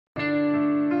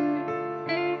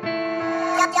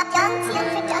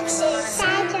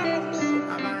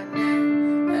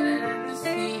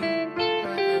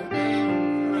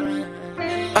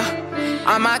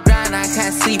On my grind, I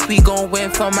can't sleep, we gon'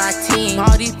 win for my team.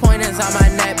 All these pointers on my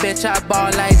neck, bitch, I ball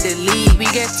like the league. We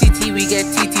get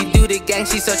TT, do the gang,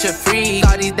 she such a freak.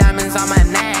 All these diamonds on my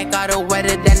neck, got her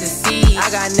wetter than the sea.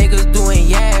 I got niggas doing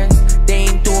yes, they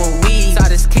ain't doing weed. Saw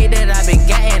this kid that I been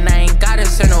getting, I ain't gotta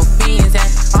serve no fiends.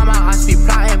 And all my aunts be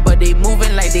plotting, but they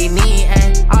moving like they need.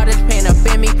 And all this pain up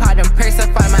in me, pot them perks, I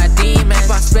find my demons.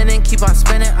 Keep on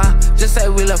spinning, just like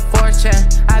Wheel of Fortune.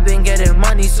 I been getting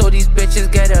money, so these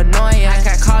bitches get annoying. I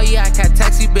can't call you, I can't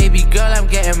text you, baby girl, I'm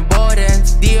getting bored.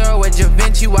 Dior with Da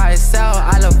Vinci, YSL,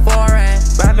 I look foreign.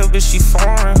 Bad little bitch, she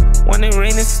foreign. When it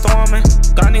rain, it's storming.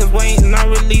 Got niggas waiting on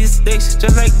release dates,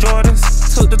 just like Jordans.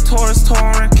 Took the Taurus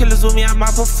touring. Killers with me at my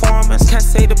performance. Can't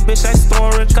say the bitch like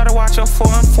storage. Gotta watch out for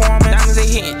informants. Diamonds they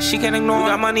hitting, she can't ignore. We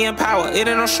got money and power, it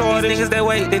ain't no shortage. Niggas they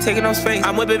wait, they taking no space.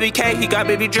 I'm with Baby K, he got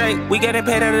Baby Drake. We getting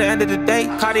paid at the end of the day.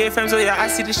 Cartier frames, so yeah, I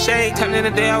see the shade. Time in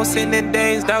the day, I was sitting in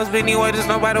days. That was Benny Way, there's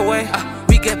no better way.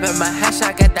 We giving my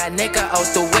headshot, get that nigga out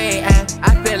the way. And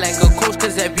I feel like a coach,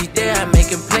 cause every day I'm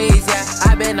making plays,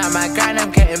 yeah. I been on my grind,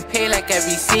 I'm getting paid like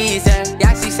every season.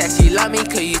 Yeah, she said she love me,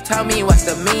 could you tell me what's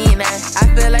the meaning?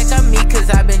 I feel like I'm me, cause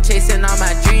I've been chasing all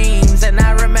my dreams. And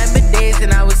I remember days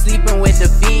and I was sleeping with the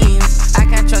fiends. I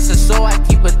can't trust a soul, I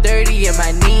keep a 30 in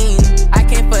my knees. I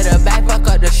came for the back, fuck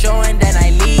up the show and then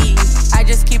I leave. I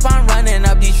just keep on running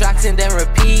up these tracks and then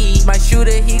repeat. My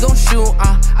shooter, he gon' shoot,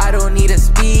 I don't need a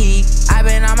speed. I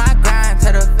been on my grind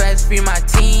till the feds free my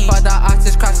team. For the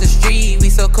artists cross the street, we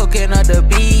still cooking up the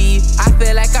beef. I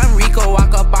feel like I'm Rico,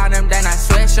 walk up on them, then I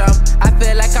switch up. I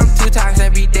feel like I'm 2 times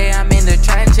every day, I'm in the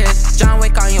trenches. John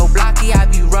Wick on your blocky, I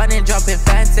be running, jumping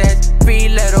fences. Free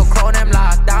little crow, them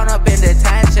locked down up in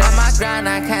detention. On my grind,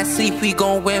 I can't sleep, we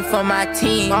gon' win for my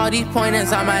team. All these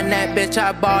pointers on my neck, bitch,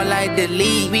 I ball like the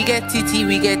league. We get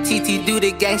TT, do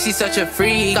the gang, she such a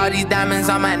freak. All these diamonds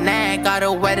on my neck, got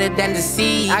her wetter than the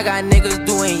sea. I got niggas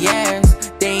doing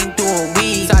yes, they ain't doing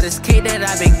weed. Saw this kid that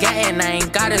I been getting, I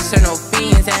ain't gotta serve no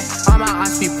fiends. And all my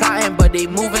aunts be plotting, but they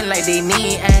moving like they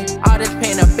need. And all this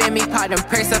pain up in me, pot them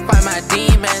perks, I find my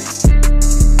demons.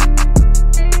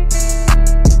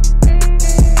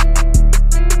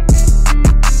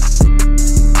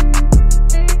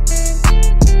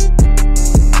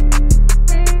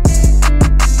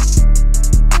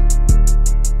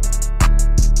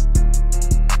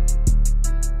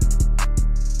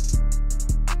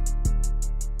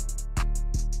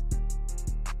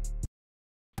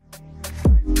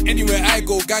 Anywhere I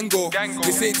go, gango.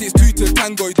 They say it takes 2 to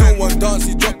tango. You don't want dance,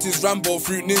 he dropped his Rambo.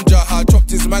 Fruit ninja, I chopped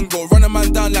his mango. Run a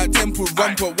man down like temple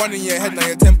run. Put one in your head, now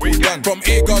your temple done. From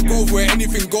A-Guard Grove, where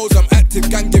anything goes, I'm active.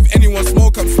 Gang, give anyone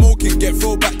smoke, I'm smoking. Get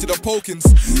throw back to the pokins.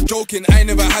 Joking, I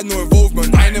never had no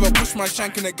involvement. I never pushed my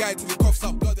shank in a guy till he coughs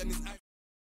up blood and his